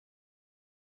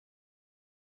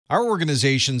Our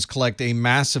organizations collect a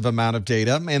massive amount of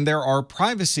data, and there are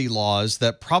privacy laws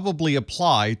that probably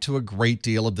apply to a great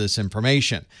deal of this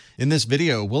information. In this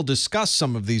video, we'll discuss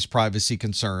some of these privacy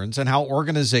concerns and how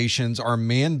organizations are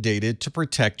mandated to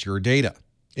protect your data.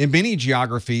 In many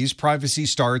geographies, privacy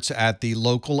starts at the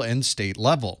local and state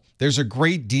level. There's a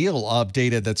great deal of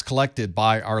data that's collected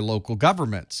by our local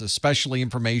governments, especially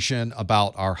information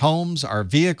about our homes, our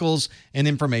vehicles, and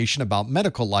information about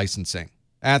medical licensing.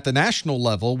 At the national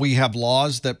level, we have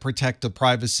laws that protect the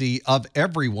privacy of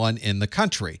everyone in the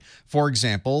country. For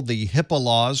example, the HIPAA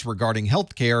laws regarding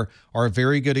healthcare are a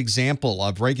very good example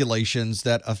of regulations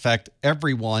that affect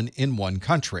everyone in one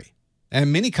country.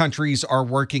 And many countries are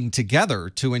working together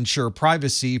to ensure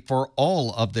privacy for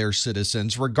all of their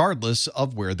citizens, regardless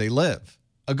of where they live.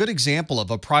 A good example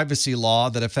of a privacy law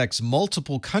that affects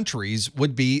multiple countries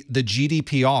would be the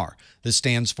GDPR. This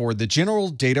stands for the General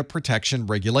Data Protection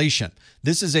Regulation.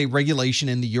 This is a regulation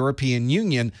in the European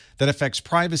Union that affects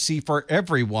privacy for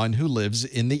everyone who lives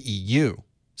in the EU.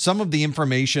 Some of the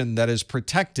information that is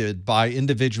protected by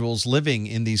individuals living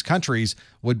in these countries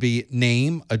would be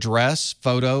name, address,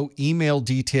 photo, email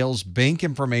details, bank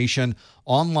information,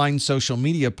 online social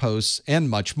media posts, and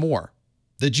much more.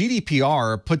 The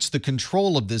GDPR puts the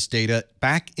control of this data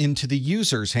back into the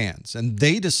user's hands, and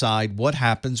they decide what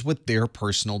happens with their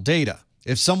personal data.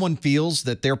 If someone feels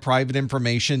that their private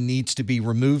information needs to be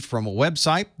removed from a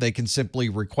website, they can simply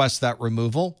request that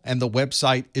removal, and the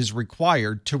website is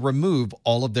required to remove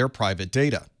all of their private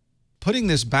data. Putting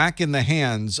this back in the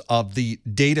hands of the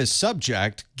data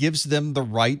subject gives them the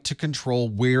right to control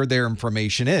where their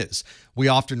information is. We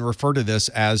often refer to this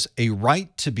as a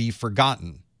right to be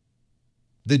forgotten.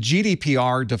 The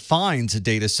GDPR defines a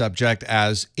data subject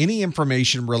as any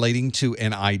information relating to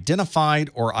an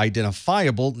identified or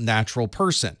identifiable natural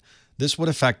person. This would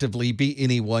effectively be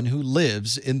anyone who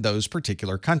lives in those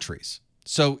particular countries.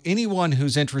 So anyone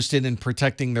who's interested in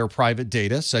protecting their private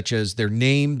data, such as their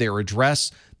name, their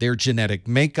address, their genetic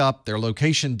makeup, their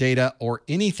location data, or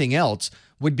anything else,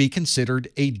 would be considered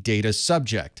a data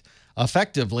subject.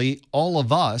 Effectively, all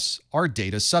of us are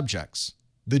data subjects.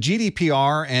 The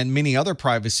GDPR and many other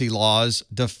privacy laws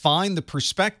define the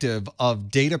perspective of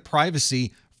data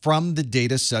privacy from the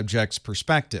data subject's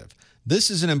perspective. This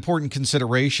is an important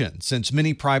consideration since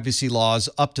many privacy laws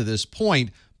up to this point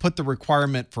put the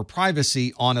requirement for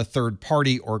privacy on a third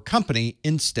party or company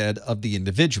instead of the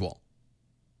individual.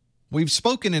 We've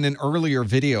spoken in an earlier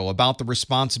video about the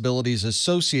responsibilities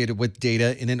associated with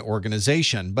data in an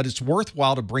organization, but it's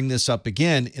worthwhile to bring this up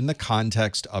again in the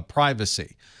context of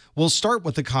privacy. We'll start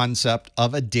with the concept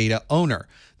of a data owner.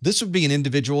 This would be an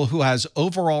individual who has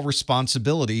overall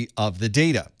responsibility of the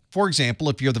data. For example,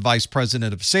 if you're the vice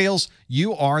president of sales,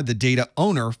 you are the data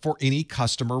owner for any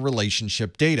customer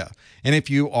relationship data. And if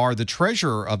you are the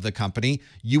treasurer of the company,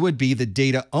 you would be the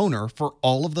data owner for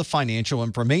all of the financial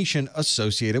information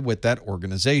associated with that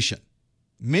organization.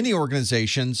 Many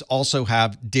organizations also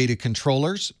have data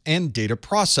controllers and data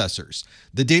processors.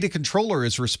 The data controller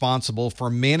is responsible for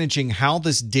managing how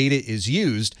this data is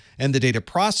used, and the data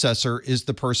processor is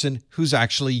the person who's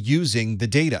actually using the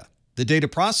data. The data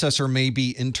processor may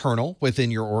be internal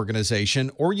within your organization,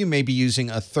 or you may be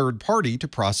using a third party to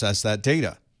process that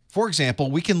data. For example,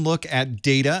 we can look at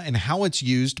data and how it's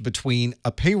used between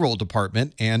a payroll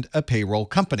department and a payroll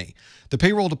company. The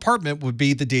payroll department would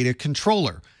be the data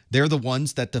controller. They're the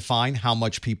ones that define how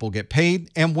much people get paid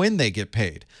and when they get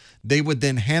paid. They would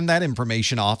then hand that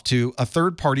information off to a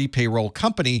third-party payroll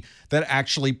company that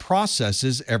actually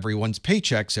processes everyone's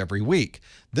paychecks every week.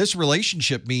 This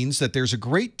relationship means that there's a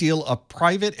great deal of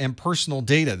private and personal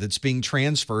data that's being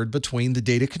transferred between the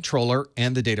data controller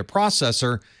and the data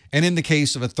processor. And in the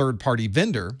case of a third-party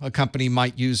vendor, a company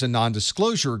might use a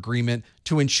non-disclosure agreement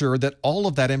to ensure that all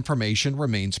of that information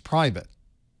remains private.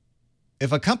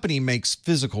 If a company makes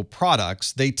physical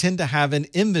products, they tend to have an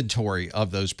inventory of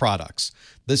those products.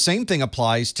 The same thing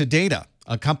applies to data.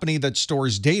 A company that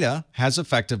stores data has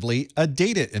effectively a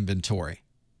data inventory.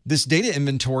 This data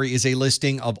inventory is a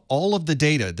listing of all of the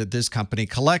data that this company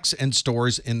collects and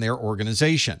stores in their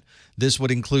organization. This would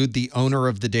include the owner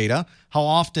of the data, how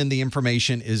often the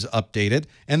information is updated,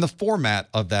 and the format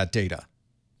of that data.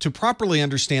 To properly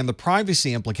understand the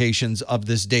privacy implications of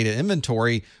this data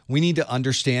inventory, we need to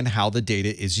understand how the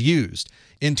data is used.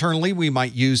 Internally, we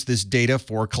might use this data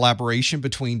for collaboration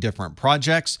between different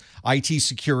projects. IT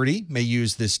security may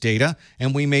use this data,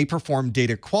 and we may perform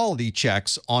data quality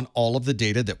checks on all of the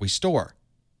data that we store.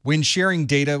 When sharing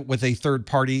data with a third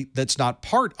party that's not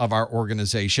part of our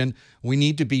organization, we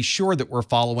need to be sure that we're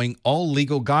following all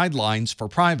legal guidelines for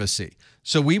privacy.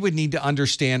 So we would need to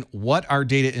understand what our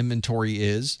data inventory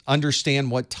is,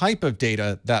 understand what type of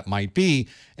data that might be,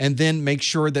 and then make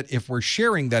sure that if we're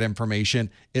sharing that information,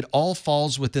 it all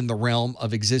falls within the realm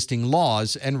of existing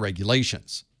laws and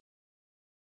regulations.